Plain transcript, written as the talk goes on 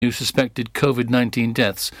new suspected COVID-19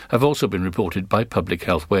 deaths have also been reported by Public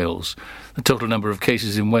Health Wales. The total number of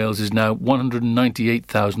cases in Wales is now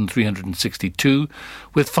 198,362,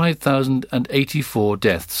 with 5,084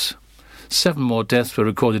 deaths. 7 more deaths were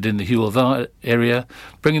recorded in the Hywel Dda area,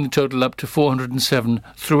 bringing the total up to 407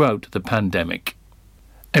 throughout the pandemic.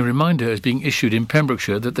 A reminder is being issued in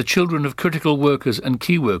Pembrokeshire that the children of critical workers and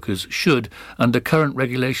key workers should, under current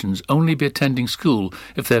regulations, only be attending school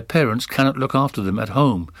if their parents cannot look after them at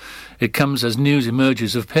home. It comes as news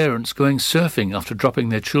emerges of parents going surfing after dropping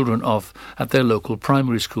their children off at their local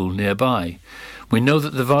primary school nearby. We know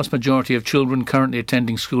that the vast majority of children currently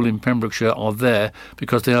attending school in Pembrokeshire are there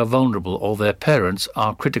because they are vulnerable or their parents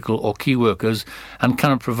are critical or key workers and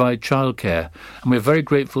cannot provide childcare, and we are very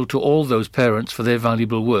grateful to all those parents for their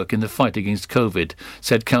valuable work in the fight against COVID,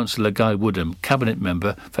 said Councillor Guy Woodham, Cabinet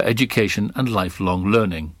Member for Education and Lifelong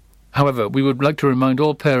Learning. However, we would like to remind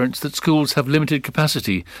all parents that schools have limited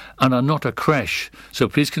capacity and are not a creche, so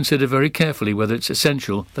please consider very carefully whether it's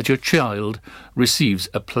essential that your child receives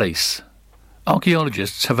a place.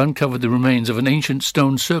 Archaeologists have uncovered the remains of an ancient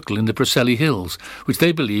stone circle in the Preseli Hills, which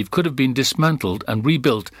they believe could have been dismantled and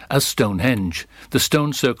rebuilt as Stonehenge. The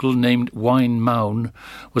stone circle, named Waun Mawn,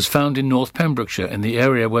 was found in North Pembrokeshire, in the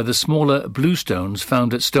area where the smaller blue stones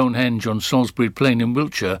found at Stonehenge on Salisbury Plain in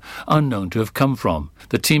Wiltshire are known to have come from.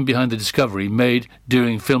 The team behind the discovery, made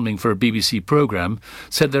during filming for a BBC programme,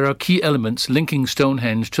 said there are key elements linking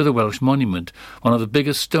Stonehenge to the Welsh monument, one of the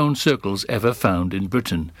biggest stone circles ever found in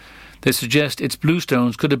Britain. They suggest its blue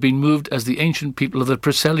stones could have been moved as the ancient people of the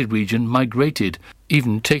Preseli region migrated,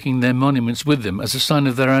 even taking their monuments with them as a sign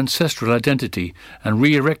of their ancestral identity and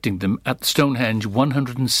re-erecting them at Stonehenge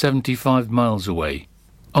 175 miles away.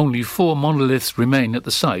 Only 4 monoliths remain at the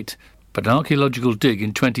site, but an archaeological dig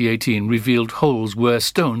in 2018 revealed holes where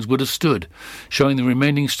stones would have stood, showing the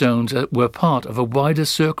remaining stones were part of a wider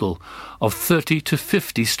circle of 30 to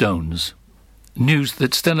 50 stones. News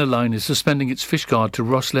that Stena Line is suspending its Fishguard to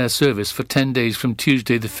Rosslare service for 10 days from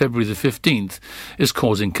Tuesday, February the 15th, is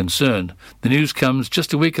causing concern. The news comes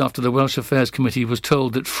just a week after the Welsh Affairs Committee was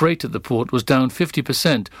told that freight at the port was down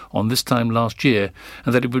 50% on this time last year,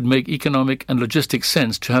 and that it would make economic and logistic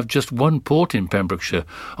sense to have just one port in Pembrokeshire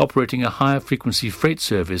operating a higher frequency freight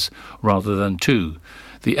service rather than 2.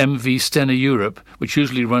 The MV Stena Europe, which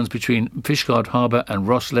usually runs between Fishguard Harbour and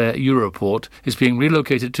Rosslare Europort, is being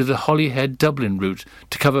relocated to the Holyhead Dublin route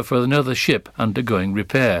to cover for another ship undergoing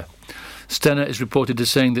repair. Stena is reported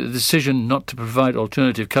as saying that the decision not to provide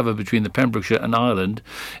alternative cover between the Pembrokeshire and Ireland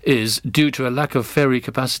is due to a lack of ferry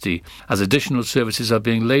capacity, as additional services are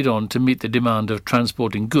being laid on to meet the demand of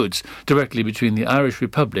transporting goods directly between the Irish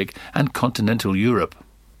Republic and continental Europe.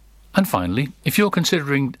 And finally, if you're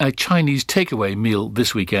considering a Chinese takeaway meal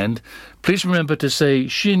this weekend, please remember to say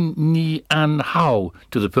Xin Ni An Hao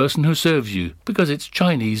to the person who serves you, because it's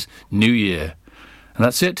Chinese New Year. And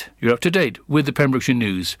that's it. You're up to date with the Pembrokeshire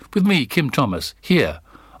News, with me, Kim Thomas, here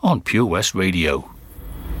on Pure West Radio.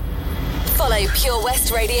 Follow Pure West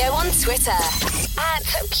Radio on Twitter at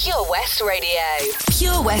Pure West Radio.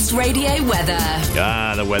 Pure West Radio weather.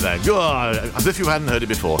 Ah, the weather. God, as if you hadn't heard it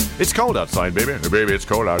before. It's cold outside, baby. Baby, it's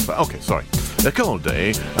cold outside. Okay, sorry. A cold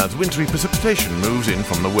day as wintry precipitation moves in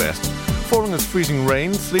from the west, falling as freezing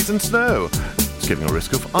rain, sleet and snow. It's giving a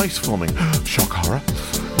risk of ice forming. Shock horror.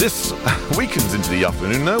 This weakens into the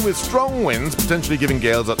afternoon, though, with strong winds potentially giving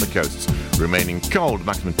gales up the coasts. Remaining cold,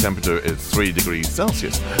 maximum temperature is 3 degrees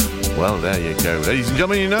Celsius. Well, there you go. Ladies and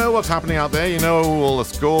gentlemen, you know what's happening out there. You know all the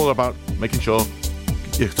score about making sure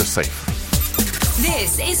you're just safe.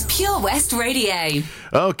 This is Pure West Radio.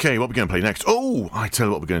 Okay, what are we going to play next? Oh, I tell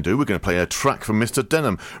you what we're going to do. We're going to play a track from Mr.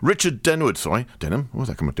 Denham. Richard Denwood, sorry. Denham? What was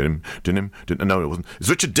that coming? Denham? No, it wasn't. It's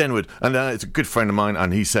Richard Denwood, and it's a good friend of mine,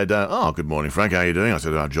 and he said, good morning, Frank, how are you doing? I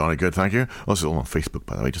said, Johnny, good, thank you. Also, all on Facebook,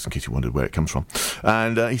 by the way, just in case you wondered where it comes from.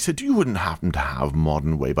 And he said, you wouldn't happen to have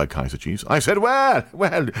Modern Way by Kaiser Chiefs? I said, well,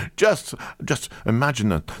 just imagine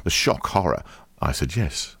the shock horror. I said,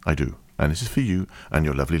 yes, I do. And this is for you and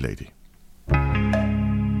your lovely lady.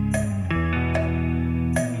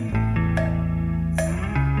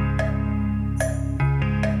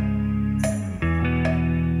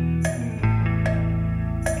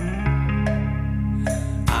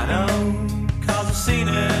 Seen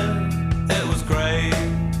it was great,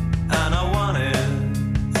 and I want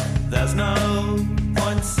it. There's no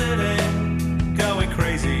point sitting, going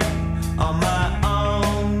crazy on my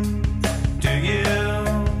own. Do you know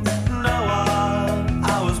what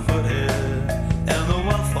I was put here?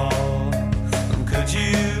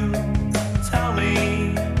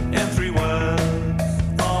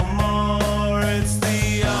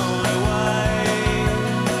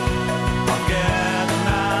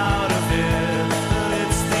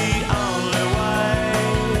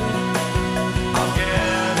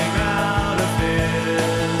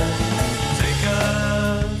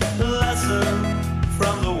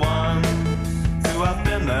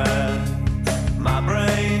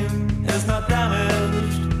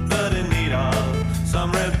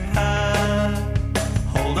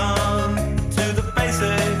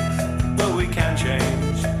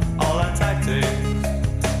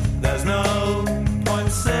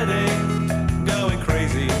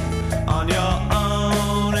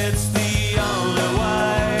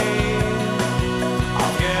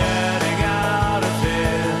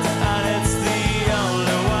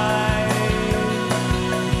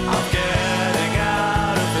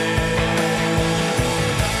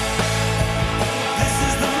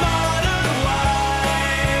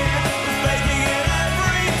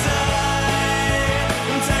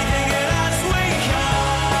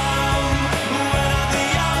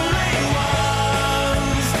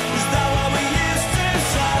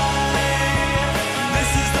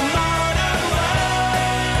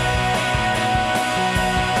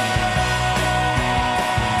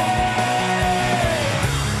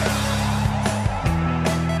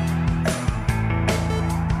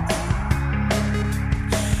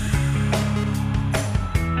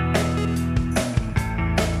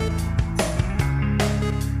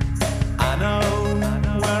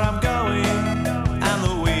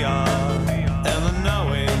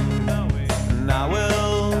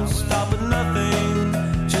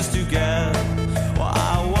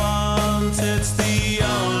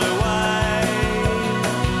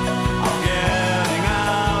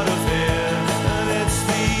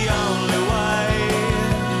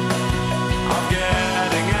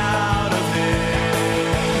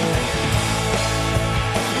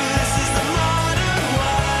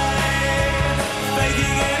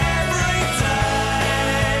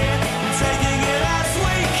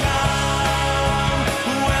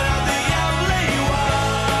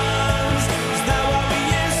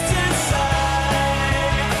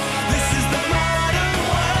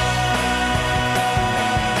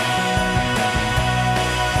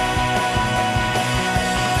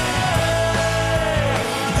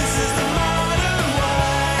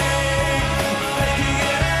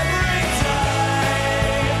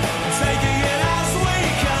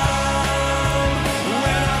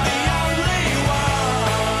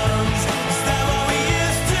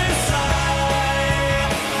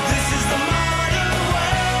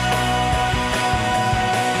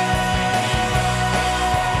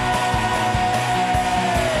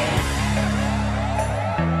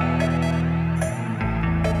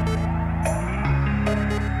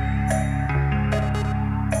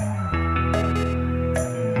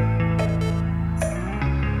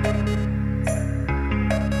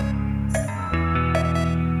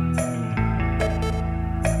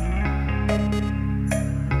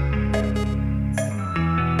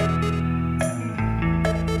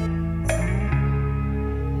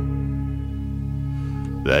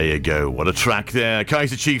 There you go. What a track there.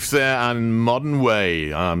 Kaiser Chiefs there and Modern Way.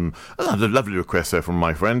 A lovely request there from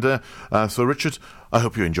my friend. So, Richard, I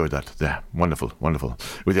hope you enjoyed that there. Wonderful, wonderful.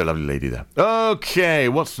 With your lovely lady there. Okay,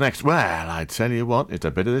 what's next? Well, I tell you what, it's a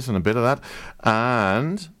bit of this and a bit of that.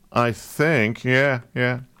 And I think, yeah.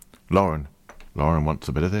 Lauren wants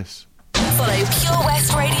a bit of this. Follow Pure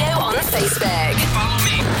West Radio on Facebook. Follow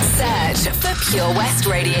me. Search for Pure West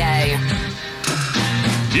Radio.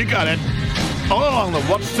 You got it. All along the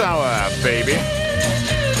Watchtower, baby.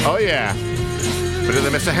 Oh, yeah. Bit of the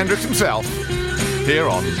Mr. Hendrix himself. Here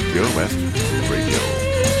on Pure West Radio.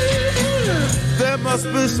 There must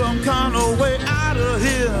be some kind of way out of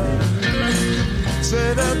here.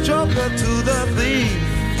 Said a joker to the thief.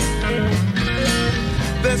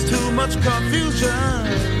 There's too much confusion.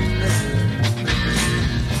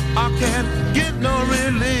 I can't get no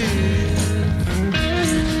relief.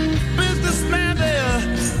 Businessman there,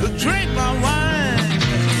 drink my wine.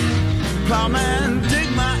 Plowman, dig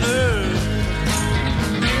my earth.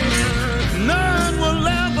 None will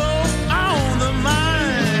level on the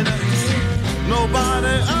mine.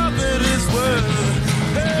 Nobody of it is worth.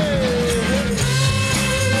 Hey.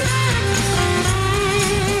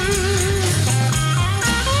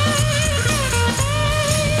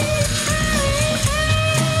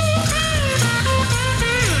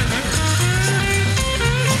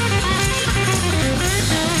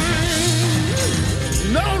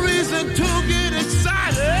 No reason to get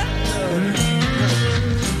excited.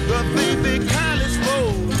 The baby kindly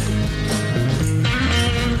spoke.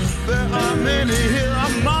 There are many here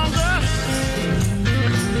among us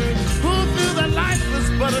who feel that life is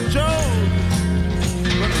but a joke.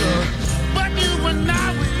 But you and I,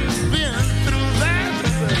 we've been through that,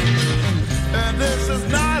 and this is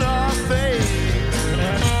not our fate.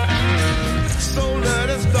 So let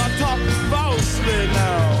us start talking falsely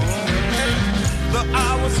now. The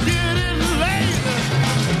hour's getting late.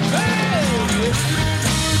 Hey!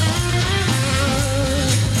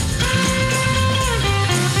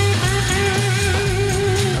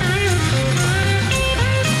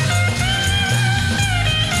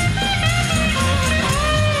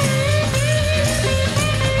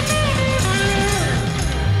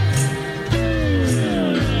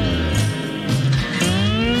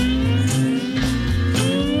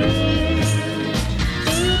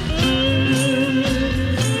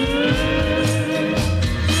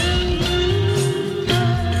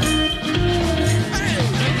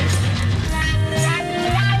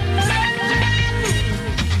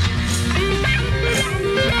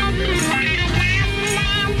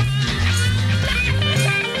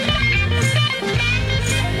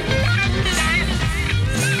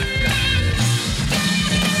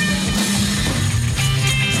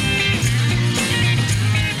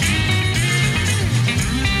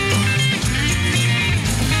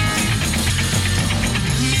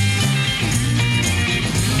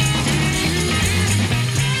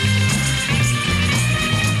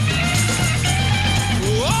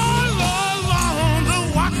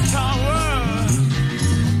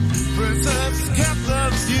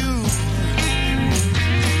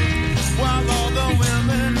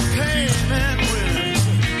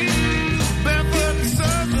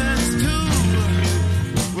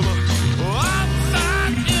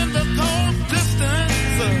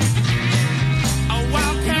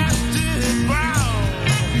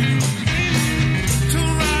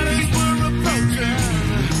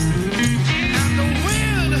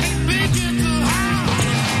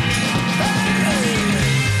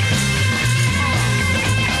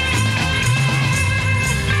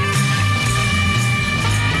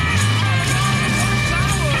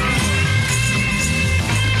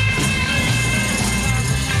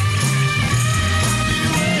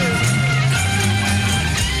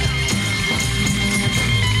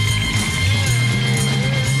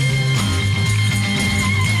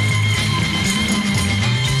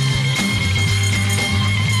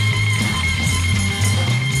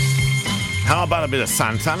 How about a bit of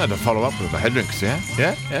Santana to follow up with the Hendrix, yeah?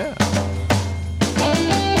 Yeah.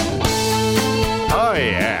 Oh,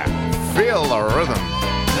 yeah. Feel the rhythm.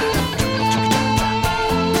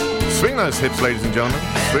 Swing those hips, ladies and gentlemen.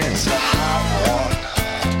 Swing. It's a hot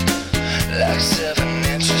one, like 7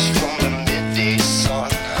 inches from the midday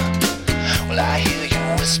sun. Well, I hear you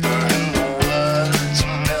whispering the words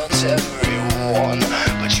and melt everyone,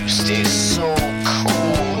 but you stay so cool.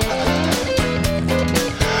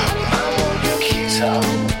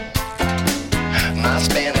 My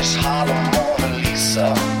Spanish Harlem Mona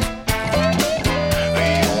Lisa.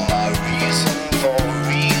 You're my reason for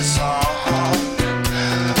reason.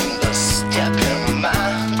 The step in my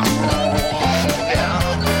groove.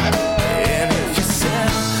 Yeah. And if you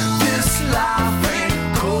said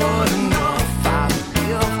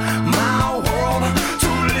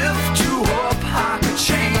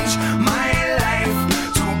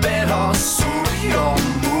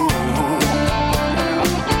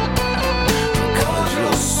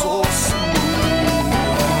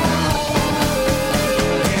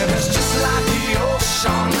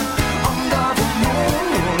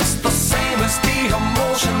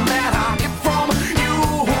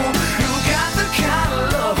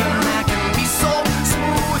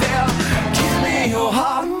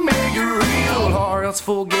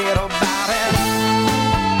else forget about it.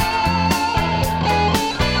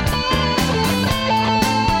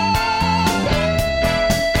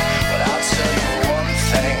 But I'll tell you one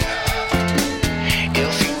thing.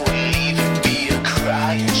 If you would leave, it'd be a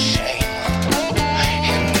crying shame.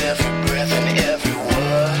 In every breath and every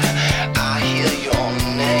word, I hear your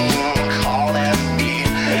name calling me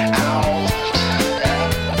out.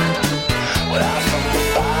 Well, I'm from the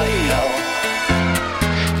barrio.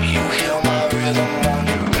 You hear my rhythm on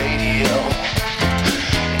your radio.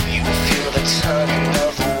 And you feel the turning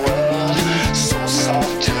of the world, so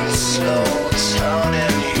soft and slow,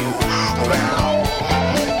 turning you round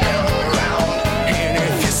and round. And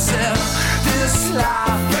if you said this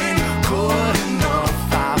life ain't good enough,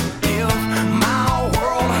 I'd give my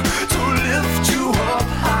world to lift you up.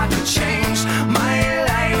 I could change my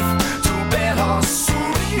life to better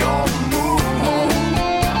suit your mood.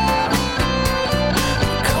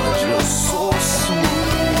 Cause you're so smooth.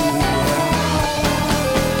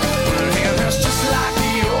 And it's just like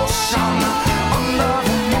the ocean under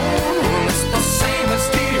the moon. It's the same as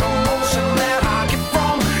the emotion that I get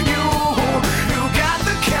from you. You got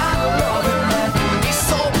the kind of loving that can be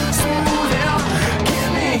so smooth. Yeah. Give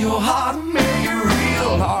me your heart, make it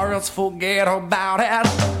real, or else forget about it.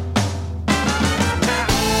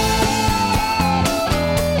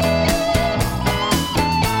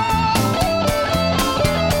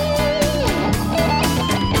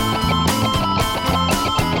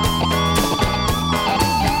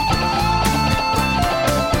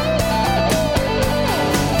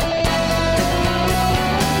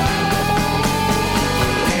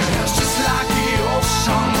 It's just like the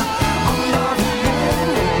ocean under the moon.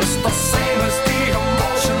 It's the same as the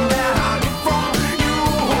emotion that I get from you.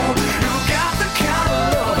 You got the kind of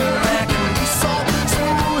loving that can be so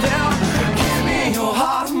smooth. Yeah. Give me your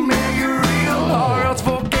heart, make it real, or else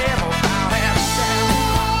forget about it.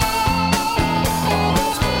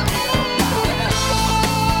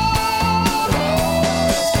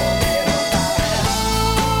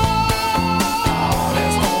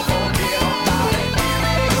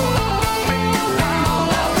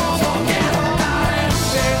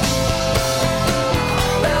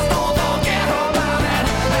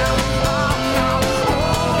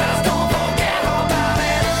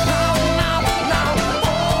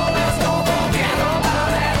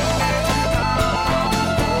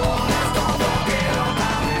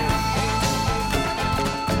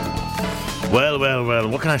 Well,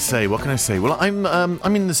 what can I say? Well,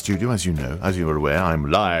 I'm in the studio, as you know, as you are aware. I'm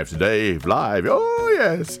live today, live. Oh,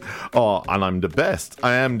 yes. Oh, and I'm the best.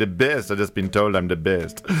 I am the best. I've just been told I'm the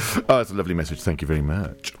best. Oh, that's a lovely message. Thank you very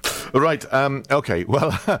much. Right, okay,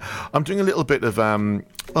 well, I'm doing a little bit of, I don't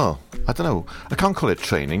know. I can't call it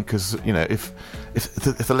training, because, you know, if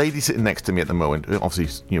the lady sitting next to me at the moment, obviously,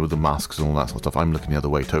 you know, with the masks and all that sort of stuff, I'm looking the other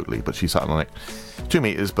way totally, but she's sat on like 2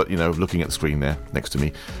 meters, but, you know, looking at the screen there next to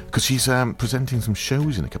me, because she's presenting some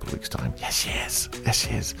shows in a couple of weeks' time. Yes, she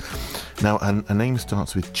is. Now, her name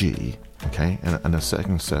starts with G, okay, and her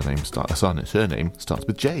second surname starts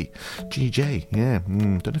with J. GJ, yeah.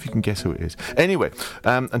 Don't know if you can guess who it is. Anyway,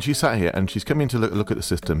 and she's sat here, and she's coming to look at the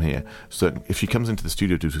system here, so if she comes into the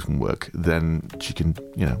studio to do some work, then she can,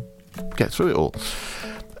 you know, get through it all.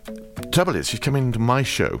 Trouble is, she's coming to my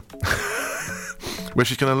show, where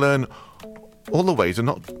she's going to learn all the ways and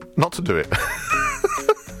not to do it.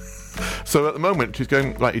 So at the moment, she's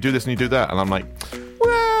going, right, you do this and you do that, and I'm like,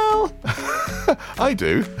 well, I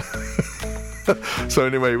do. So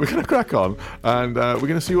anyway, we're going to crack on, and we're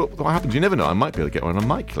going to see what happens. You never know, I might be able to get her on a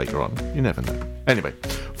mic later on. You never know. Anyway,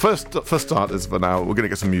 first starters for now, we're going to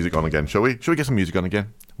get some music on again, shall we? Shall we get some music on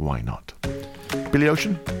again? Why not? Billy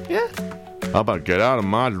Ocean? Yeah? How about Get Out of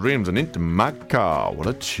My Dreams and Into My Car? What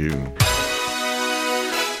a tune.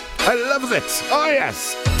 I love it. Oh,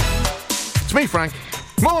 yes. It's me, Frank.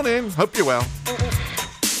 Morning. Hope you're well.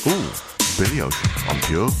 Ooh, Billy Ocean on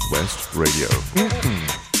Pure West Radio.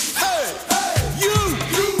 Hey, you!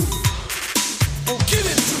 Get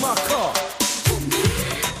into my car.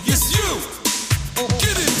 Yes, you!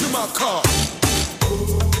 Get into my car.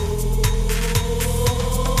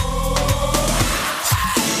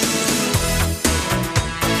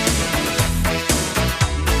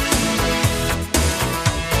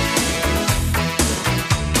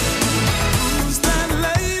 Who's that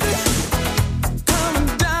lady coming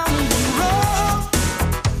down the road?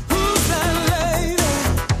 Who's that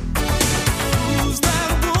lady?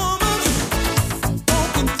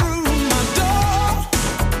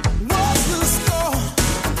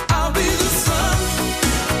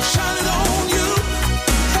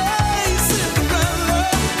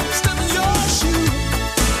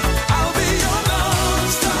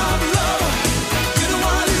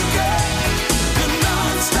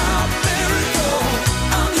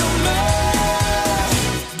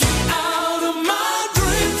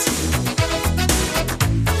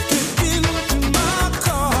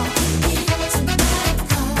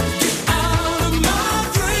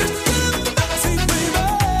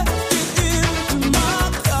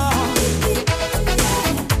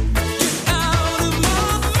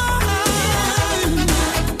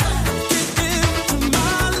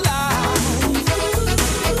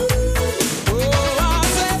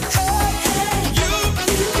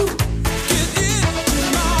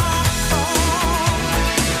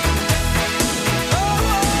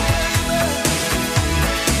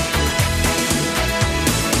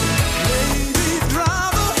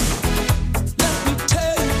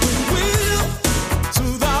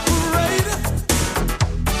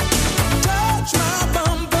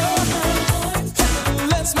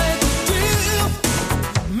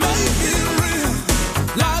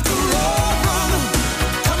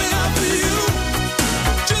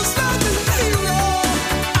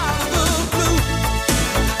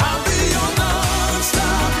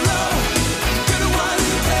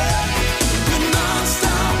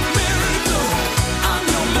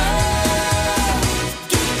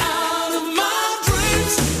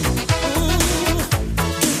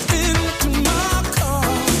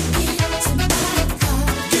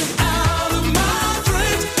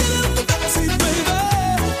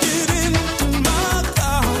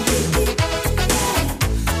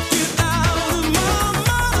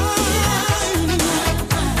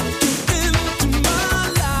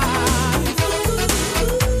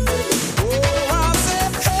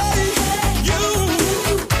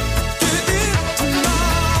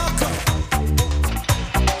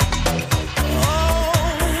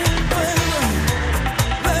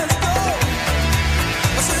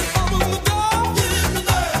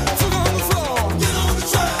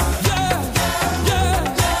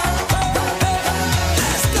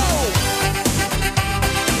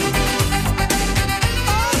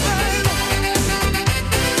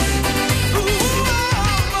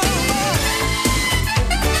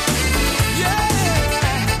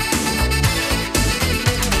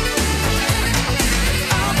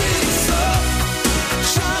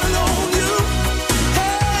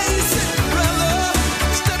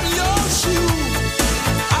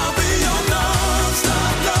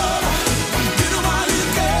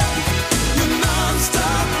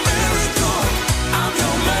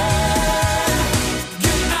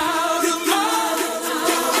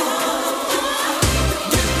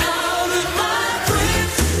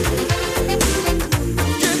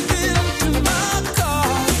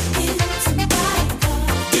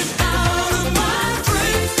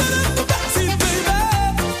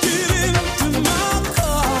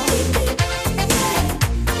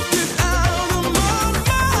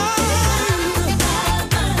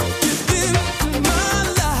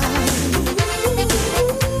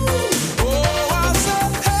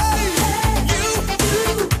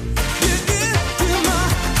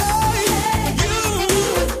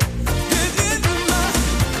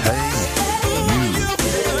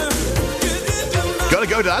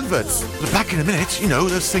 adverts. But back in a minute, you know,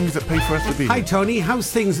 those things that pay for us to be Hi, here. Tony.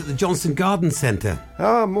 How's things at the Johnston Garden Centre?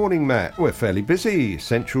 Morning, Matt. We're fairly busy.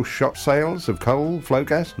 Essential shop sales of coal, flow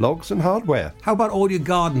gas, logs and hardware. How about all your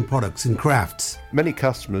garden products and crafts? Many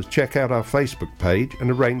customers check out our Facebook page and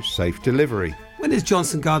arrange safe delivery. When is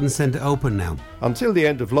Johnston Garden Centre open now? Until the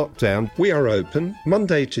end of lockdown, we are open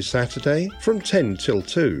Monday to Saturday from 10 till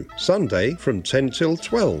 2, Sunday from 10 till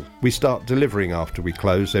 12. We start delivering after we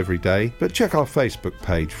close every day, but check our Facebook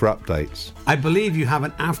page for updates. I believe you have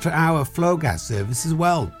an after-hour flow gas service as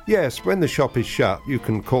well. Yes, when the shop is shut, you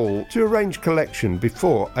can call to arrange collection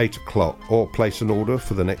before 8 o'clock or place an order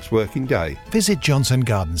for the next working day. Visit Johnston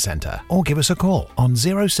Garden Centre or give us a call on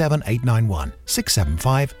 07891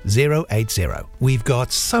 675 080. We've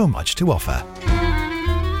got so much to offer.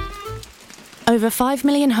 Over 5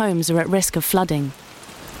 million homes are at risk of flooding,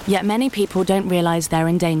 yet many people don't realise they're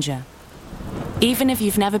in danger. Even if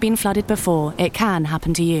you've never been flooded before, it can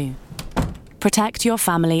happen to you. Protect your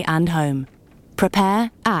family and home.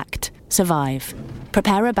 Prepare, act, survive.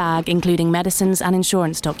 Prepare a bag including medicines and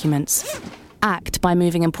insurance documents. Act by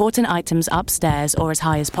moving important items upstairs or as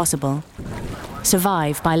high as possible.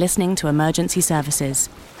 Survive by listening to emergency services.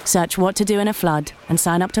 Search what to do in a flood and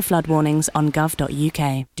sign up to flood warnings on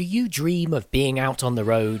gov.uk. Do you dream of being out on the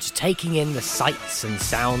road, taking in the sights and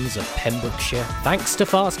sounds of Pembrokeshire? Thanks to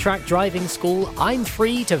Fast Track Driving School, I'm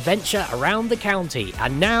free to venture around the county,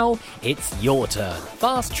 and now it's your turn.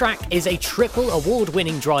 Fast Track is a triple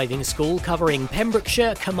award-winning driving school covering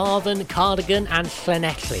Pembrokeshire, Carmarthen, Cardigan and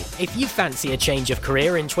Llanelli. If you fancy a change of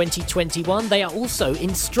career in 2021, they are also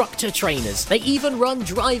instructor trainers. They even run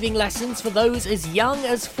driving lessons for those as young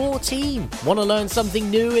as 14. Want to learn something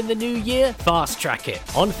new in the new year? Fast Track it.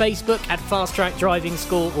 On Facebook at Fast Track Driving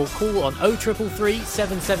School or call on 0333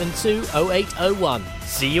 772 0801.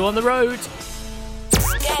 See you on the road.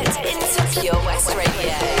 Get into Pure West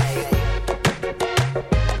Radio.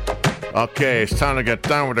 Okay, it's time to get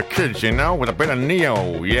down with the kids, you know, with a bit of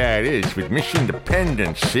Neo. Yeah, it is, with Miss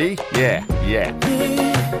Independence, see? Yeah.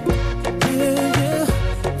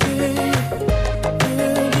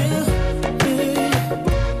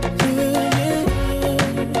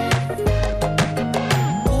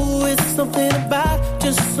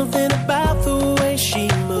 Something about the way she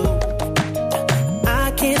moved.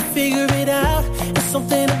 I can't figure it out. It's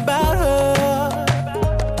something about her.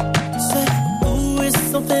 Said, ooh, it's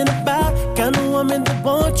something about kind of woman that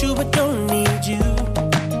wants you but don't need you.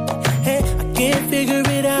 Hey, I can't figure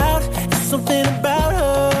it out. It's something about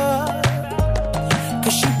her.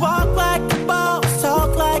 'Cause she walk like a boss,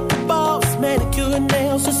 talk like a boss, manicure and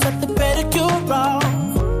nails, just set the pedicure wrong.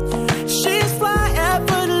 She's fly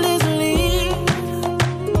effortlessly.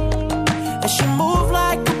 She move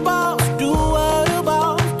like a boss, do what a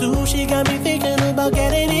boss do. She got me thinking about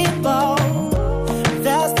getting involved.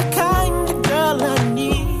 That's the kind of girl I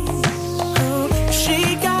need.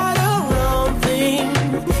 She got her own thing.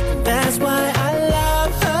 That's why I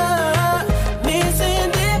love her. Miss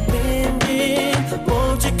Independent,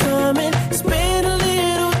 won't you come and spend a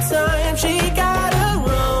little time? She got her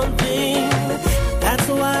own thing. That's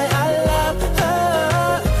why I love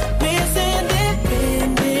her. Miss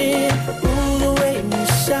Independent,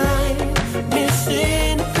 shine, Miss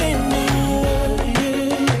Independent.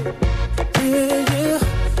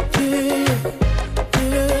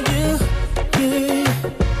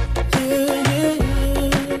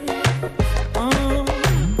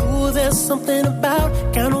 Ooh, there's something about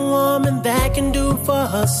kind of woman that can do for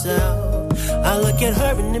herself. I look at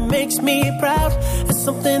her and it makes me proud. There's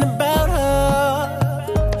something about her.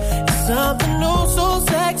 It's something oh so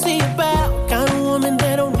sexy about kind of woman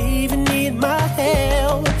that don't even need my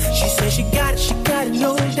help. She says she got it,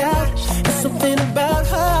 no doubt. There's something about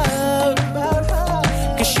her.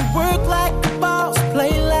 'Cause she work like a boss,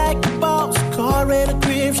 play like a boss. Car and a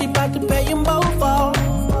crib, she bout to pay them both off.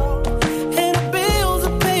 And the bills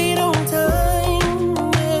are paid on time,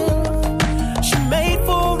 yeah. She made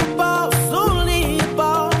for a boss, only a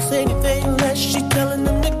boss. Anything less, she telling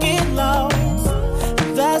them to get lost.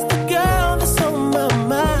 That's the girl that's on my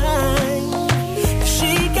mind.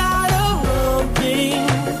 She got her own thing.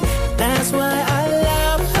 That's why I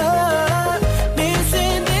love her. Miss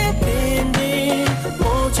Independent,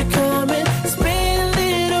 won't you come and spend a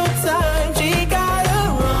little time? She got her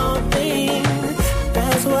own thing.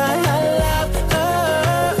 That's why I love her.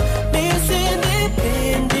 Miss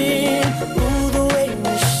Independent, ooh, the way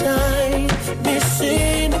you shine. Miss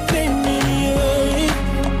Independent,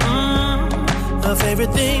 her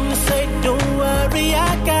favorite thing to say, don't worry, I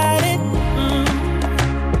got it.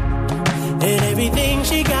 And everything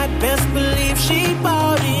she got, best believe she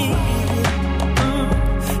bought it.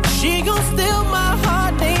 She gon' steal my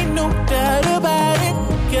heart.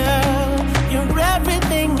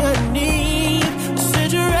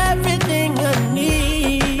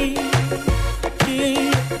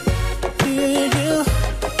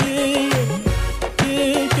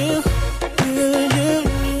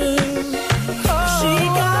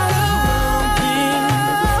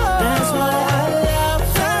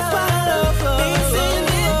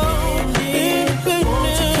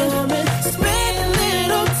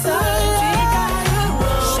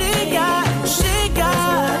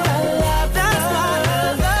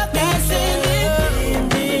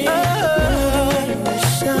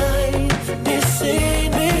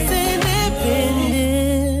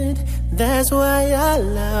 that's why I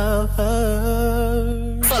love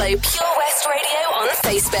her. Follow Pure West Radio on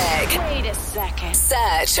Facebook. Wait a second.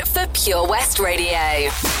 Search for Pure West Radio.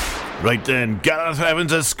 Right then, Gareth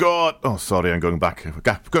Evans has scored. Oh, sorry, I'm going back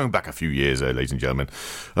a few years, ladies and gentlemen.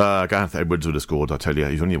 Gareth Edwards would have scored. I tell you,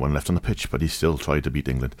 he's only one left on the pitch, but he still tried to beat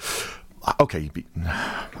England. Okay,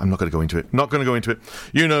 I'm not going to go into it.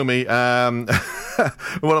 You know me.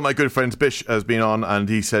 One of my good friends, Bish, has been on, and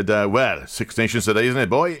he said, well, Six Nations today, isn't it,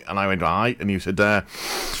 boy? And I went, aye. And he said,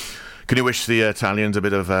 can you wish the Italians a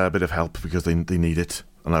bit of help because they need it?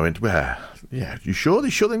 And I went, well, yeah, you sure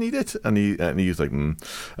they need it? And he was like,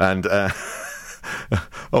 And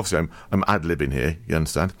obviously I'm ad-libbing here, you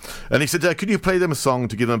understand? And he said, could you play them a song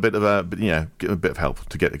to give them a bit of help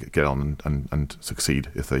to get on and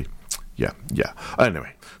succeed if they... Yeah.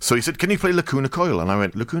 Anyway, so he said, can you play Lacuna Coil? And I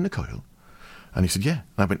went, Lacuna Coil? And he said, yeah.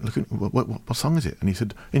 And I went, what song is it? And he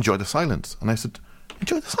said, Enjoy the Silence. And I said,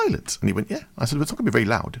 Enjoy the Silence? And he went, yeah. I said, well, it's not going to be very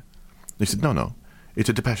loud. And he said, no. It's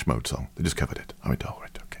a Depeche Mode song. They just covered it. I went, oh,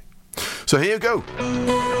 right, okay. So here you go.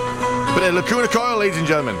 But Lacuna Coil, ladies and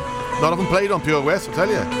gentlemen. Not often played on Pure West, I tell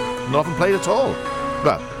you. Not often played at all.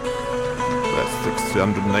 Well, that's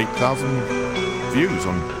 608,000 views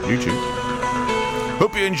on YouTube.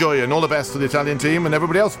 Hope you enjoy it, and all the best to the Italian team and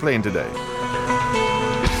everybody else playing today.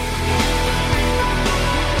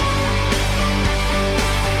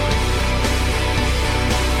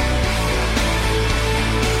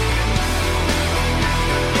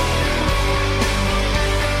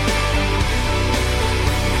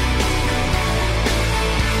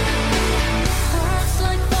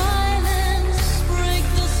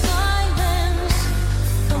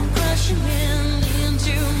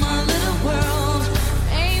 Into my little world,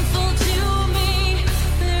 painful to me.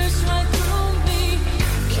 There's right through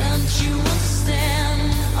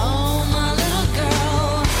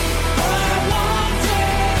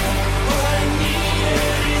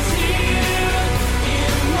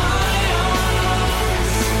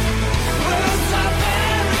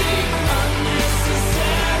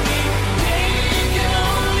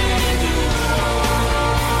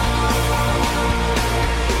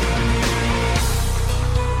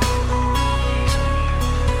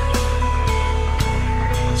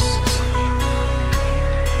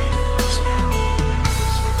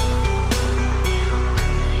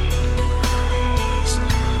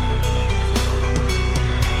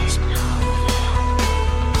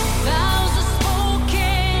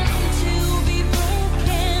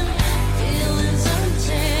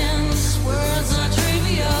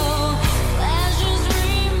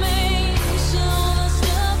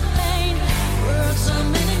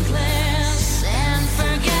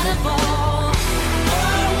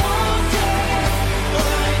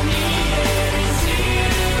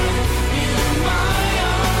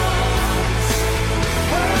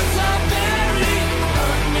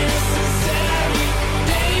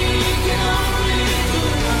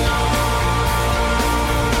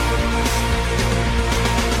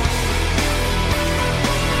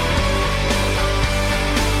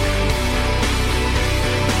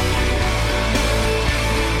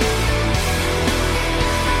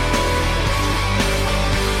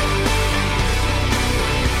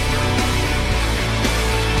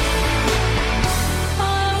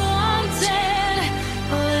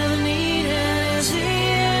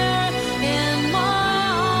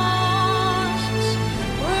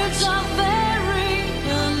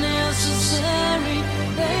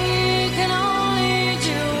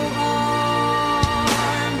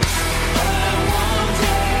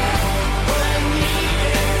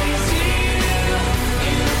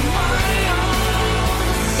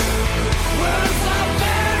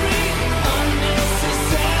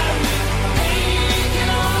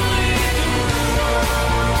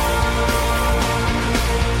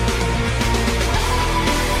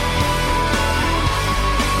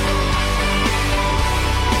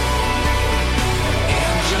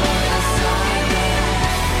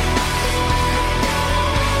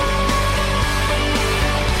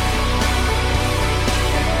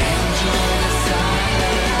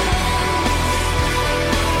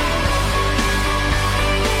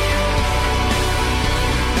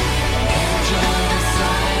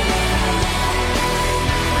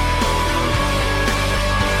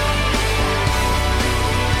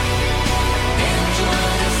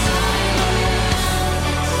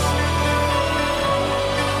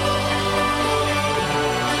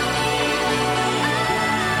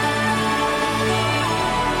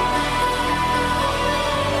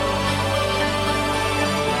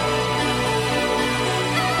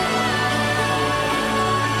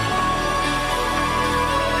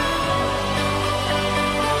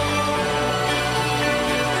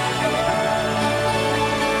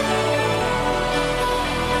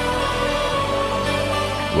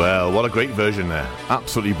Well, what a great version there.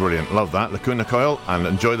 Absolutely brilliant. Love that. Lacuna Coil and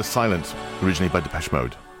Enjoy the Silence, originally by Depeche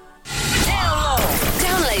Mode.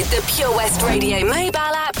 Download the Pure West Radio mobile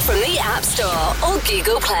app from the App Store or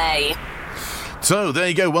Google Play. So, there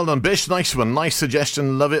you go. Well done, Bish. Nice one. Nice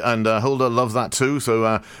suggestion. Love it. And Hulda loves that too.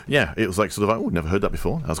 So, yeah, it was like sort of, oh, never heard that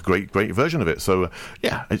before. That was a great version of it. So,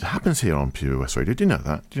 yeah, it happens here on Pure West Radio. Do you know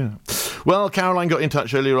that? Do you know? Well, Caroline got in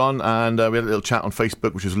touch earlier on and we had a little chat on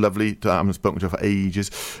Facebook, which was lovely. I haven't spoken to her for ages.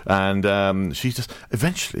 And she just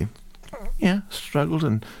eventually, struggled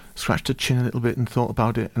and scratched her chin a little bit and thought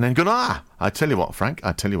about it. And then gone, I tell you what, Frank,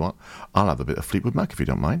 I'll have a bit of Fleetwood Mac if you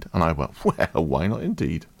don't mind. And I went, well, why not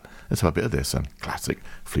indeed? Let's have a bit of this, classic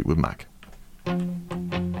Fleetwood Mac. Loving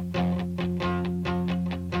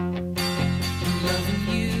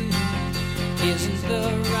you isn't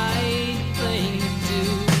the right thing to do.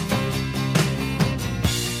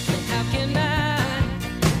 How can I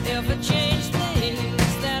ever change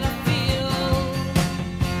things that I feel?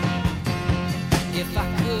 If I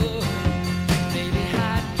could, maybe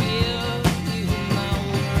I'd give you my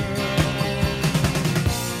world.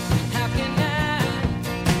 How can I,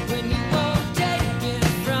 when you won't take it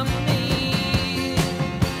from me?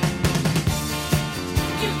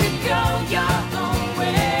 You can go your own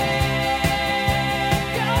way.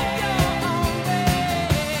 Go your own way.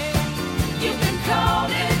 You can call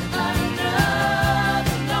it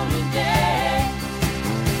another lonely day.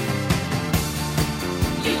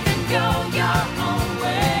 You can go your own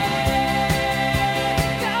way.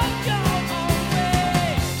 Go your own way.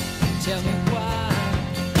 Tell me why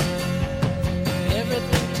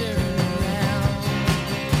everything turned around.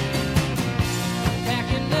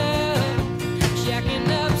 Packing up, jacking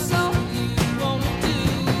up, so you wanna do.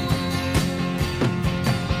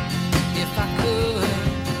 If I could,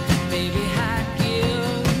 maybe I'd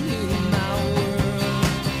give you my world.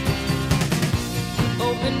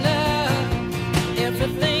 Open up,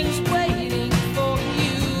 everything's waiting for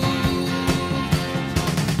you.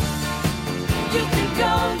 You can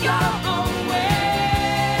go your own way.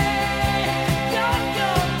 Go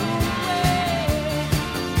your own way.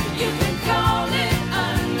 You can call it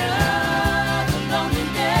another lonely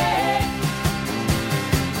day.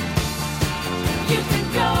 You can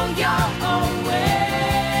go your own way.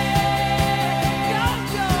 Go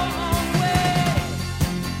your own way.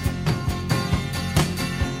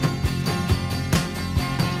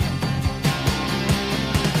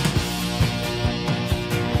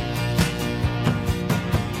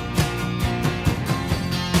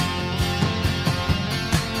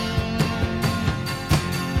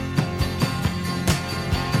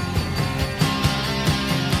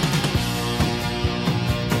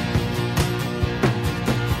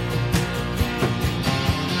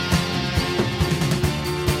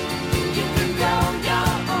 You can go your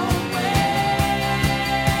own way.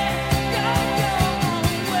 Go your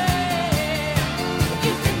own way.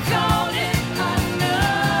 You can call it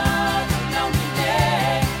another lonely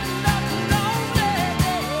day. Another lonely day.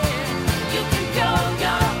 You can go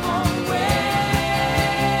your own way.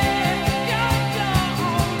 Go your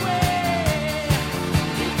own way.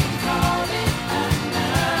 You can call it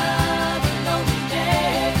another lonely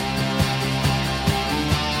day.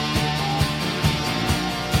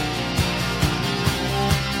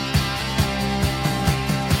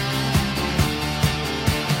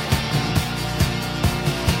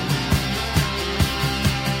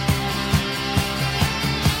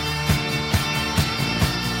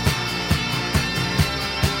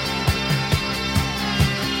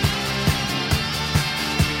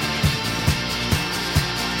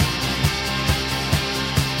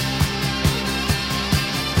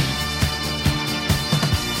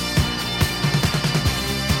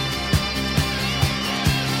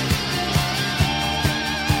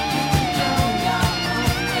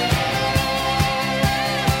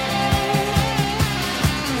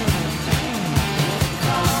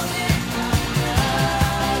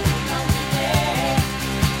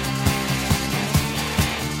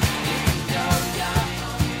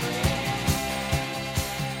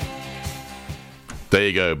 There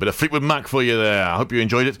you go. Bit of Fleetwood Mac for you there. I hope you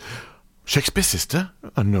enjoyed it. Shakespeare's Sister?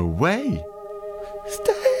 Oh, no way.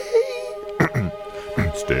 Stay.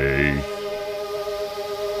 Stay.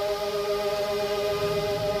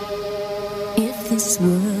 If this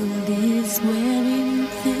world is wearing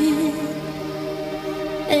thin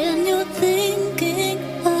and you're thinking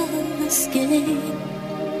of escape,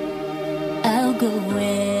 I'll go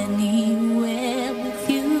anywhere with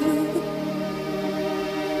you.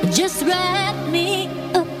 Just wrap me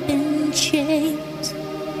up in chains.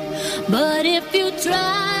 But if you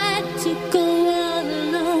try to go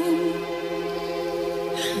alone,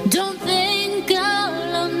 don't think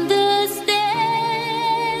I'll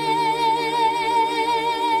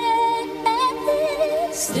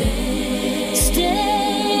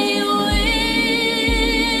Stay with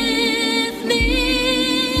me.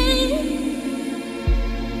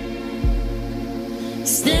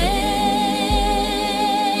 Stay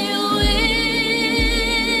with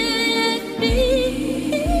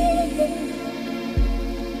me.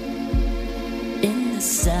 In the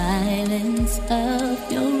silence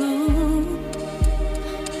of your room,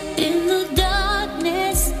 in the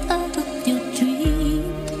darkness of your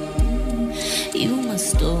dream, you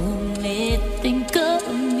must only think of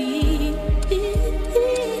me.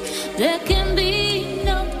 There can be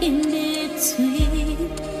no in between.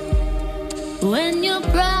 When your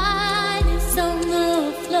pride is on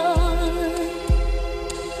the floor,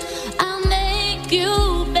 I'll make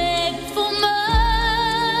you beg for more.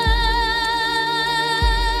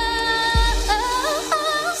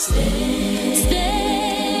 Stay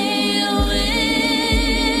with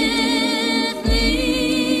me.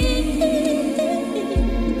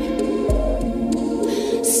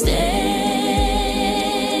 Stay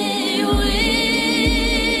with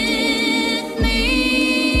me.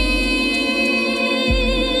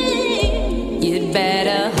 You'd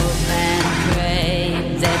better hope and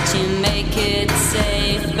pray that you make it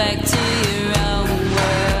safe back to your own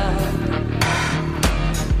world.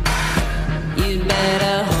 You'd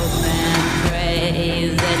better hope and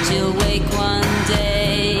pray that you'll wake one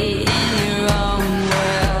day in your own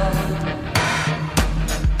world.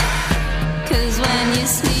 'Cause when you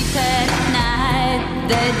sleep at night,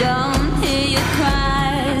 they don't hear your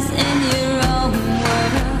cries in your own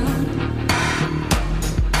world.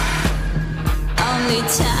 Only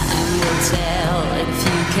time will tell if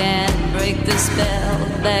you can break the spell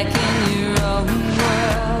back in your own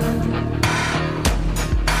world.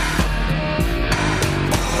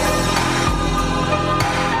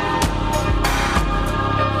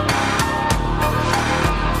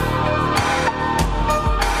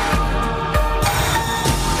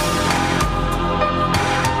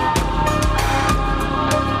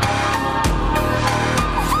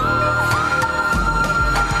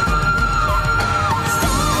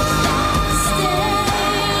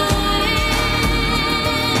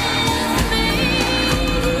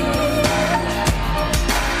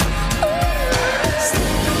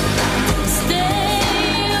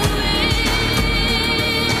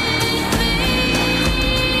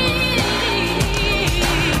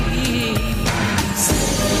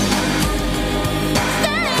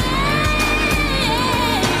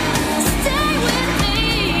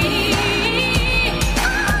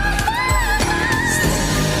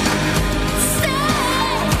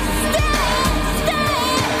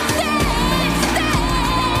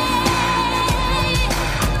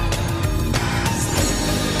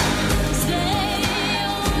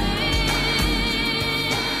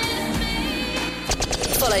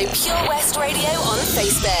 Follow Pure West Radio on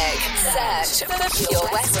Facebook. Search for Pure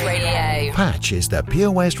West Radio. Patch is the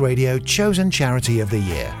Pure West Radio chosen charity of the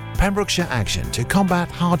year. Pembrokeshire Action to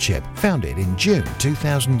Combat Hardship, founded in June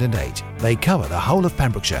 2008. They cover the whole of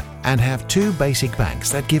Pembrokeshire and have 2 basic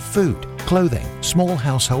banks that give food, clothing, small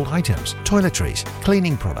household items, toiletries,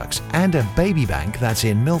 cleaning products, and a baby bank that's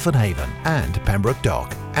in Milford Haven and Pembroke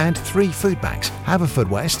Dock, and 3 food banks,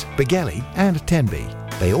 Haverfordwest, Begelly and Tenby.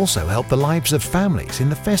 They also help the lives of families in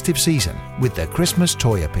the festive season with their Christmas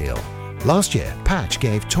toy appeal. Last year, Patch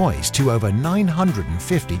gave toys to over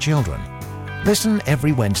 950 children. Listen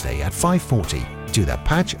every Wednesday at 5:40 to the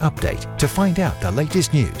Patch Update to find out the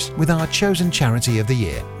latest news with our chosen charity of the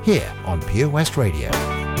year here on Pure West Radio.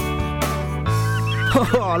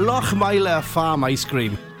 Oh, Lochmeyler Farm Ice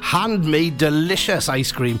Cream. Handmade delicious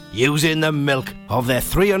ice cream using the milk of their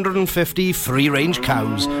 350 free-range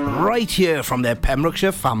cows right here from their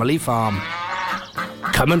Pembrokeshire family farm.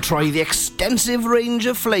 Come and try the extensive range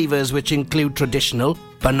of flavours which include traditional,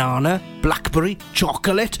 banana, blackberry,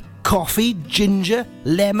 chocolate, coffee, ginger,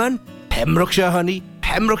 lemon, Pembrokeshire honey,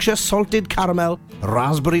 Pembrokeshire salted caramel,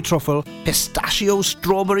 raspberry truffle, pistachio,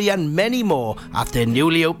 strawberry and many more at their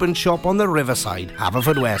newly opened shop on the Riverside,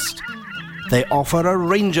 Haverfordwest. They offer a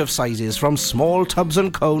range of sizes from small tubs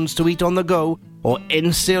and cones to eat on the go or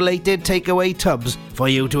insulated takeaway tubs for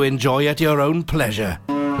you to enjoy at your own pleasure.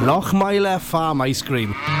 Lochmeyler Farm Ice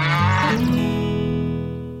Cream.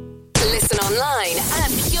 Listen online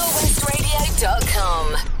at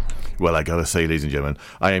purewestradio.com. Well, I gotta say, ladies and gentlemen,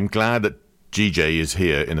 I am glad that GJ is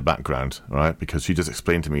here in the background, all right, because she just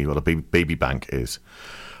explained to me what a baby bank is.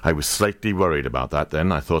 I was slightly worried about that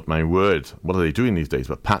then. I thought, my word, what are they doing these days?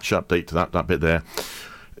 But Patch update to that bit there.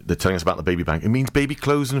 They're telling us about the baby bank. It means baby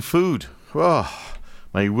clothes and food. Oh,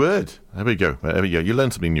 my word. There we go. You learn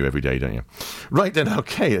something new every day, don't you? Right then,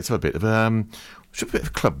 okay, let's have a bit of Should be a bit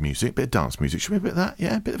of club music, a bit of dance music. Should be a bit of that?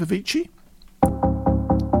 Yeah, a bit of Avicii.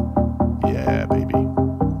 Yeah, baby.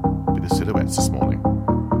 Bit of Silhouettes this morning.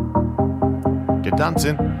 Get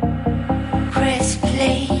dancing. Press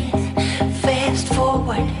play, fast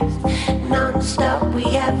forward, non-stop. We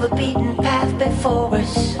have a beaten path before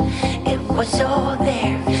us. It was all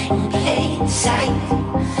there in plain sight.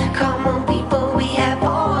 Come on, people, we have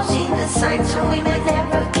all seen the signs, so we may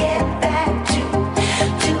never get back to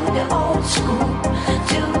the old school,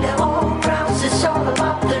 to the old grounds. It's all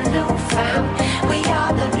about the new found. We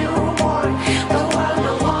are the newborn. The world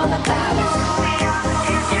know all about us.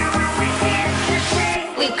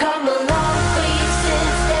 We come a long way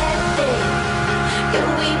since that day, and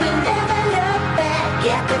we will never look back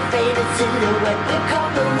at the faded silhouette. We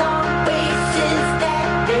come a long way since that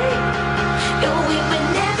day, and we will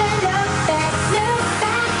never look back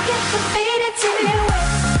at the faded silhouette.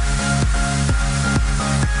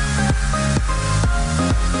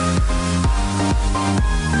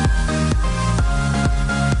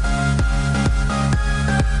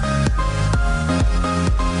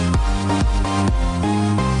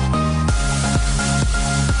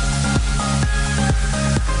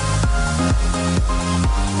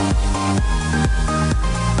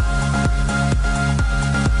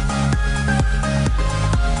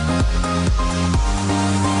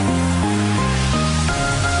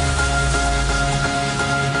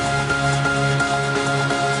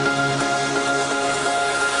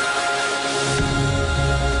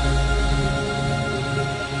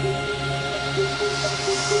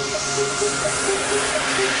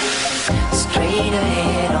 Straight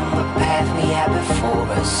ahead on the path we have before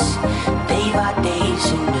us. Day by day,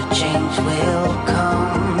 soon the change will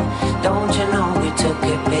come. Don't you know we took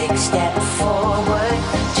a big step forward?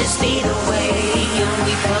 Just lead the way and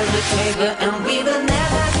we pull the trigger, and we will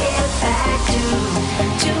never get back to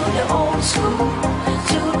the old school,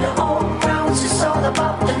 to the old grounds. It's all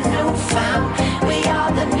about the new found. We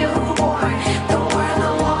are the newborn. The world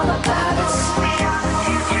know all about us.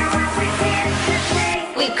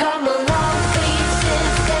 We come along.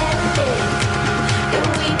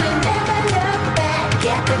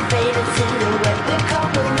 Silhouette, we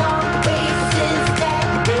come a long way since that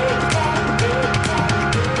day.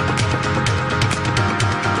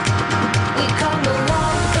 We come a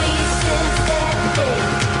long way since that day,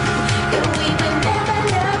 and we will never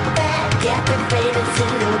look back at the faded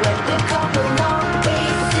silhouette. We come a long way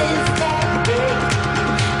since that day,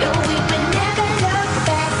 and we will never look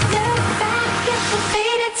back at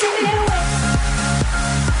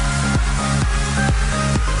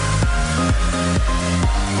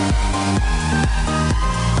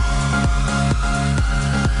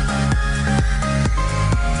the faded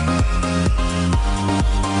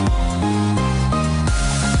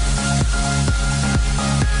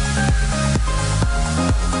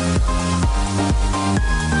silhouette.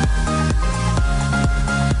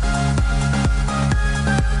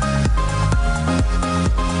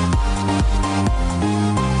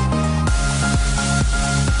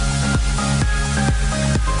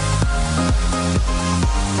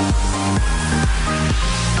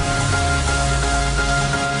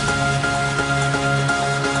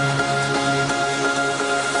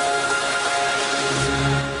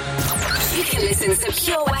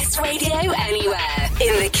 Pure West Radio anywhere.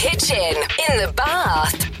 In the kitchen, in the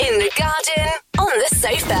bath, in the garden, on the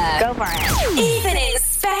sofa. Go for it. Even in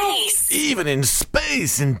space. Even in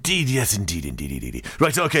space, indeed, yes, indeed.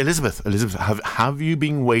 Right, okay, Elizabeth, have you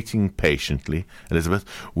been waiting patiently, Elizabeth,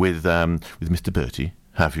 with Mr. Bertie?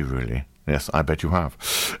 Have you really? Yes, I bet you have.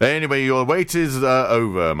 Anyway, your wait is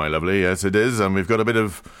over, my lovely. Yes, it is, and we've got a bit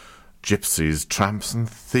of gypsies, tramps and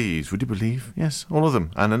thieves, would you believe? Yes, all of them.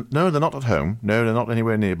 And no, they're not at home. No, they're not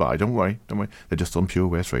anywhere nearby. Don't worry. They're just on Pure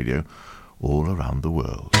West Radio all around the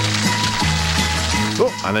world.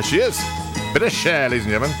 Oh, and there she is. Bit of Cher, ladies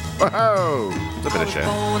and gentlemen. Whoa! It's a bit of Cher.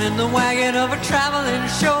 Born in the wagon of a traveling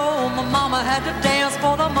show. My mama had to dance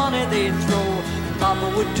for the money they'd throw. Papa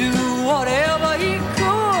would do whatever he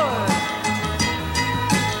could.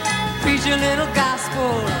 Preach a little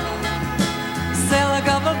gospel. Sell a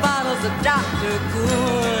couple bottles of Dr.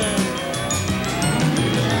 Good.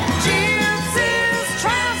 Gypsies,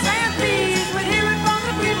 tramps, and thieves, we hear it from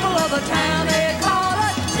the people of the town. They call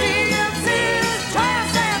it gypsies,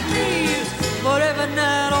 tramps, and thieves. But every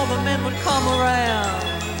night all the men would come around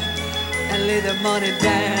and lay their money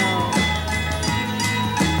down.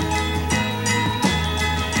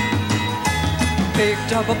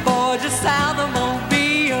 Picked up a boy just south of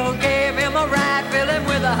Mobile, gave him a ride, filled him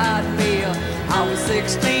with a hot meal. I was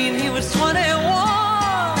 16, he was 21.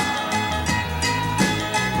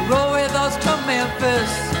 Rode with us to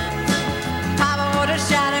Memphis. Papa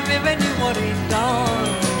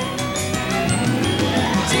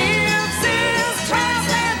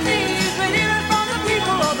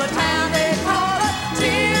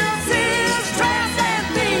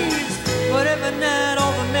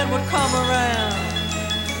would come around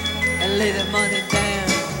and lay their money down.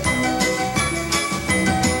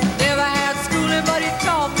 Never had schooling, but he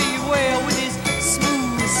taught me well with his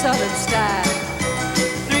smooth southern style.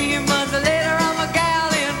 3 months later, I'm a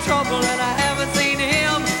gal in trouble, and I haven't seen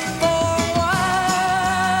him for a while.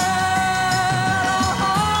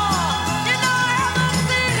 You know I haven't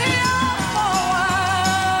seen him for a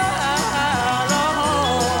while.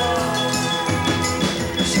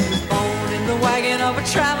 She was born in the wagon of a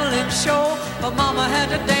traveling show. But mama had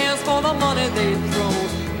to dance for the money they throw.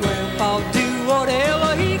 Grandpa'd do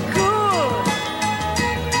whatever he could.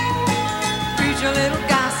 Preach a little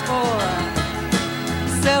gospel,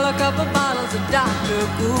 sell a couple bottles of Dr.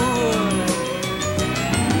 Good.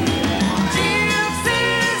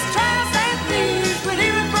 Gypsies, tramps, and thieves, but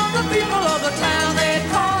even from the people of the town they'd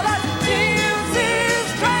call us gypsies,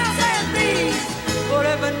 tramps, and thieves. But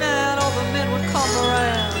every night all the men would come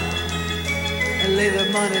around and lay their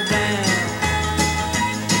money down.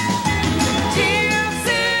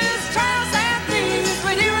 Gypsies, tramps, and thieves,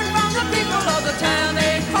 but even from the people of the town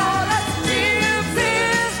they call us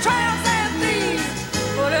gypsies, tramps, and thieves.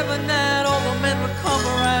 But every night all the men would come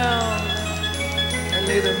around and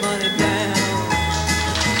lay their money down.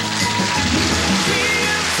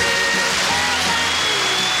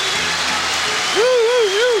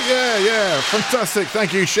 Yeah, fantastic.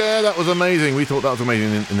 Thank you, Cher. That was amazing. We thought that was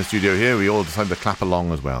amazing in the studio here. We all decided to clap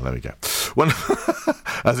along as well. There we go. Well,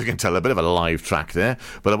 as you can tell, a bit of a live track there.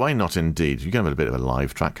 But why not indeed? You can have a bit of a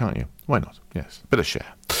live track, can't you? Why not? Yes, a bit of Cher.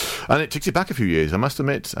 And it takes you back a few years, I must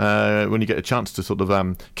admit, when you get a chance to sort of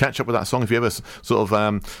catch up with that song. If you ever sort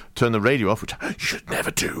of turn the radio off, which you should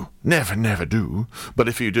never do. Never do. But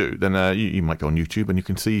if you do, then you might go on YouTube and you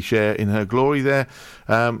can see Cher in her glory there.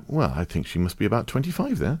 Well, I think she must be about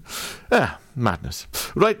 25 there. Madness.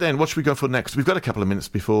 Right then, what should we go for next? We've got a couple of minutes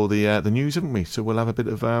before the news, haven't we? So we'll have a bit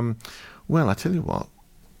of, well, I tell you what,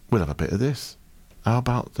 we'll have a bit of this. How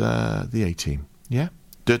about the A-Team? Yeah?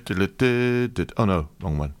 Oh no,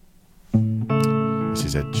 wrong one. This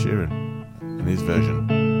is Ed Sheeran and his version.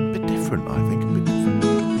 A bit different, I think. A bit different.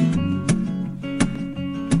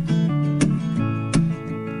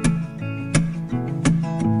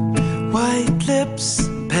 White lips,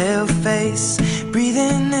 pale face,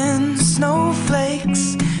 breathing in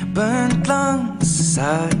snowflakes, burnt lungs,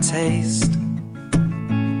 sour taste.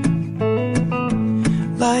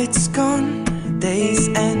 Lights gone, days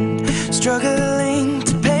end, struggling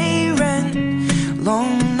to pay rent,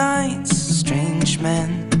 long nights, strange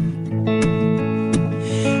men.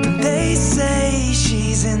 And they say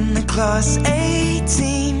she's in the class A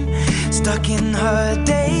team, stuck in her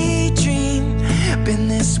daydream. Been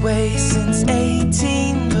this way since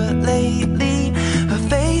 18, but lately her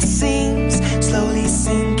face seems slowly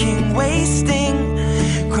sinking, wasting,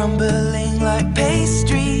 crumbling like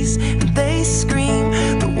pastries. And they scream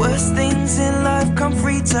the worst things in life come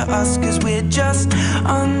free to us, 'cause we're just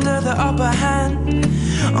under the upper hand.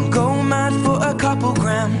 I'm go mad for a couple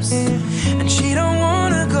grams, and she don't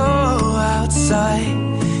wanna go outside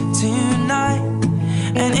tonight.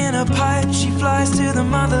 And in a pipe she flies to the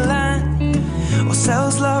motherland, or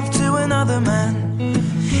sells love to another man.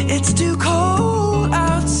 It's too cold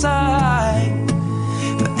outside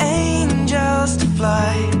for angels to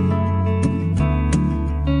fly,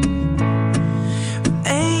 for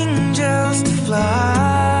angels to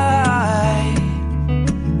fly.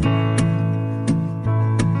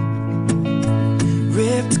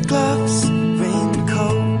 Ripped gloves,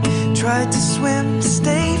 raincoat, tried to swim,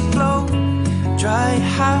 stay afloat, dry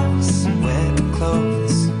house, wet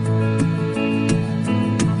clothes.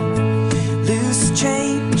 Loose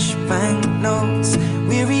change, banknotes,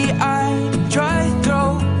 weary-eyed, dry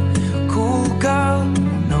throat, cool girl,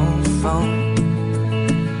 no phone.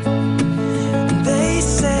 And they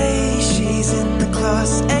say she's in the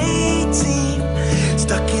class A team,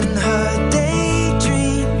 stuck in her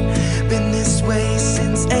daydream. Been this way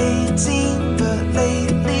since 18, but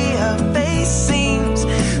lately her face seems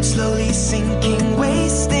slowly sinking,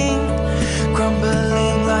 wasting,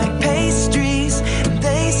 crumbling like pastries. And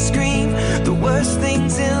they scream the worst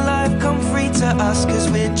things in life come free to us, 'cause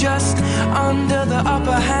we're just under the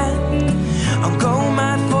upper hand. I'm go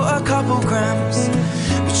mad for a couple grams,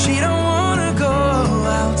 but she don't wanna go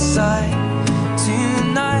outside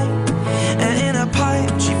tonight. And in a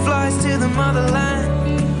pipe she flies to the motherland,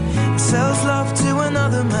 sells love to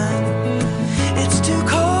another man. It's too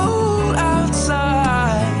cold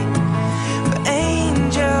outside for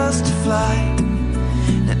angels to fly.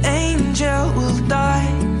 An angel will die,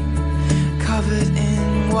 covered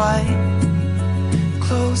in white,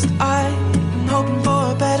 closed eye, hoping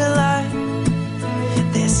for a better life.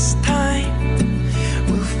 This time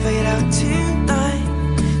we'll face tonight,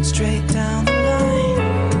 straight down the line.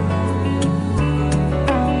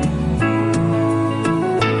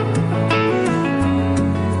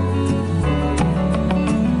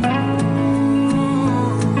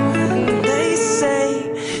 They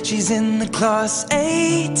say she's in the class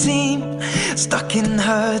A team, stuck in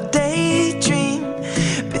her daydream.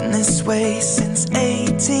 Been this way since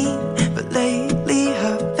 18, but lately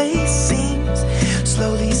her face seems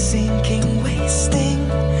slowly sinking, wasting,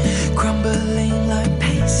 crumbling like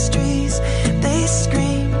pastries. They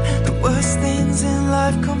scream the worst things in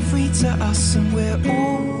life come free to us, and we're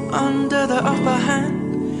all under the upper hand.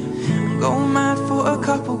 I'm going mad for a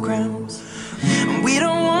couple grams, and we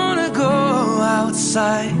don't wanna go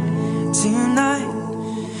outside tonight.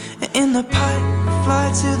 In the pipe,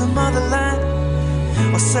 fly to the motherland,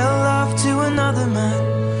 or sell love to another man.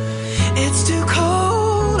 It's too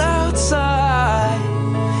cold outside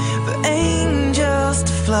for angels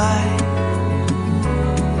to fly.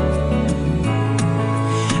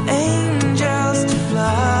 Angels to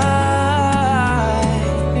fly.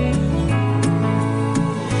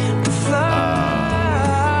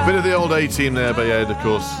 Fly. Bit of the old A-Team there, but yeah, of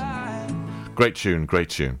course. Great tune, great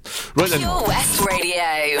tune. Right then. Pure West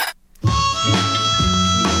Radio.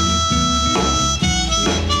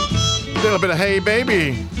 Little bit of Hey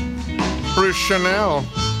Baby, Bruce Chanel.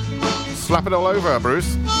 Slap it all over,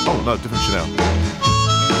 Bruce. Oh no, different Chanel.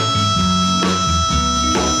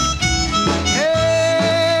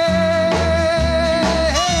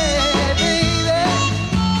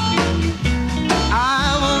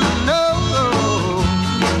 I wanna know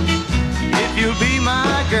if you'll be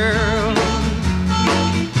my girl.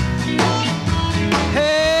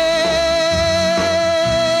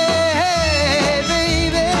 Hey,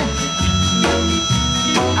 baby,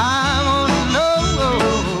 I wanna know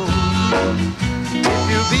if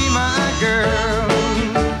you'll be my girl.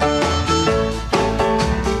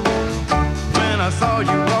 When I saw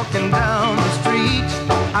you walking down the street,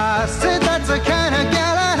 I said that's the kind of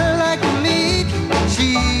gal I like to meet.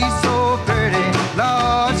 She's so pretty,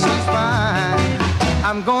 Lord, she's fine.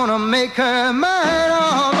 I'm gonna make her mine,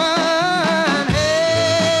 all mine. Hey,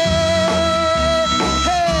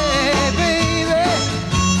 hey, baby,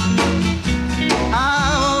 I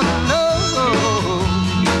wanna know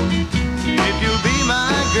if you'll be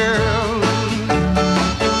my girl.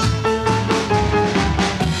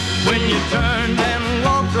 When you turned and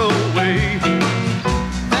walked away,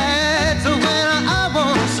 that's when I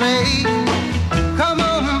wanna say, come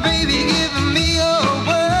on, baby, give me your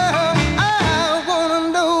word. I wanna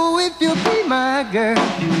know if you'll be my girl.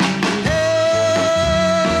 Hey,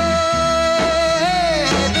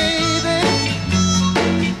 baby,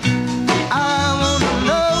 I wanna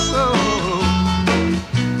know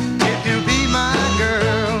if you'll be my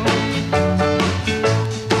girl.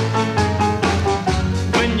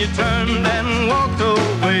 When you turned and walked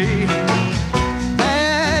away,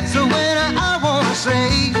 that's when I wanna say,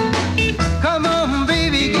 come on,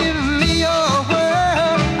 baby, give me your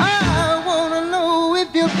word. I wanna know if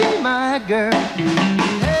you'll be my girl.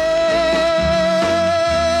 Hey,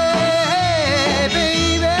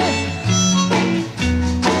 baby,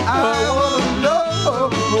 I wanna know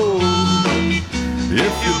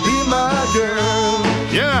If you'll be my girl.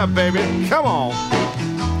 Yeah, baby, come on.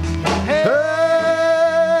 Hey,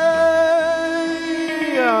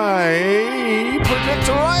 I predict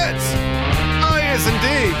a riot. Oh, yes,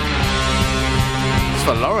 indeed. It's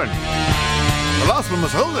for Lauren. The last one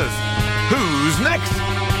was Holders. Who's next?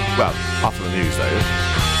 Well, after the news, that is.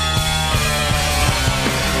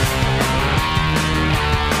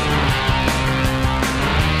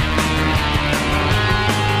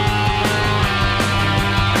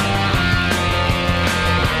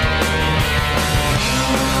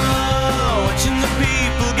 Watching the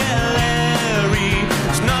people get leery.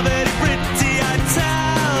 It's not very pretty, I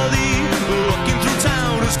tell thee. Walking through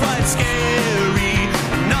town is quite scary.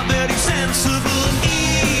 Not very sensible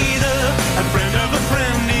either. A friend of a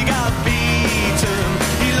friend, he got beaten.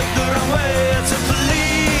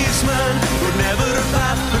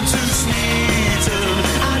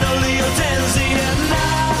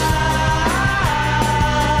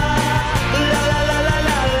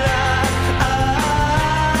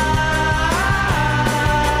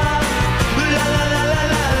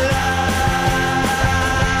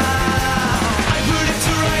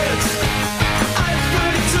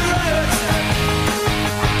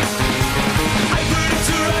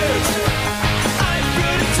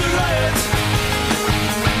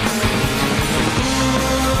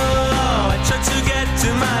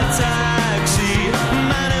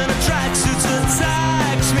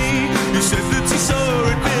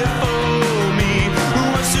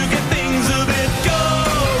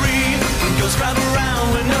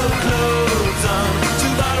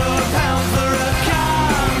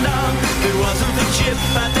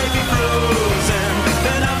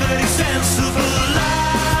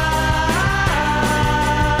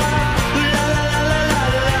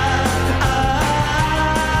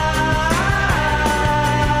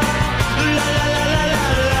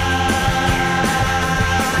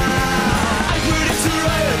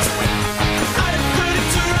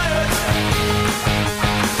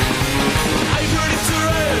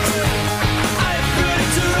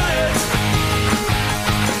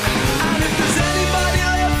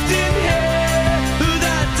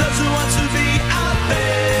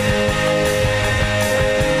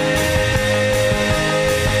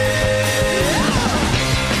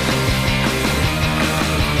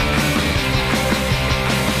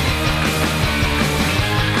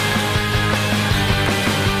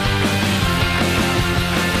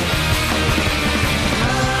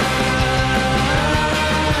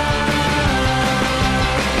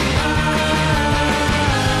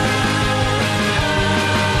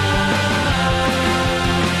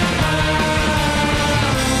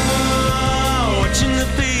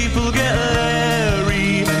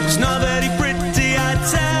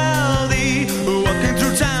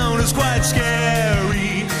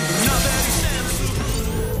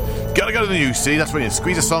 than you see. That's when you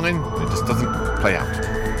squeeze a song in, it just doesn't play out.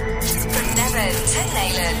 From Devon to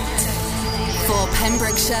Neyland. For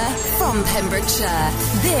Pembrokeshire, from Pembrokeshire,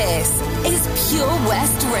 this is Pure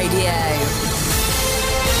West Radio.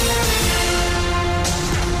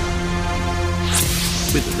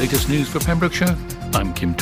 With the latest news for Pembrokeshire, I'm Kim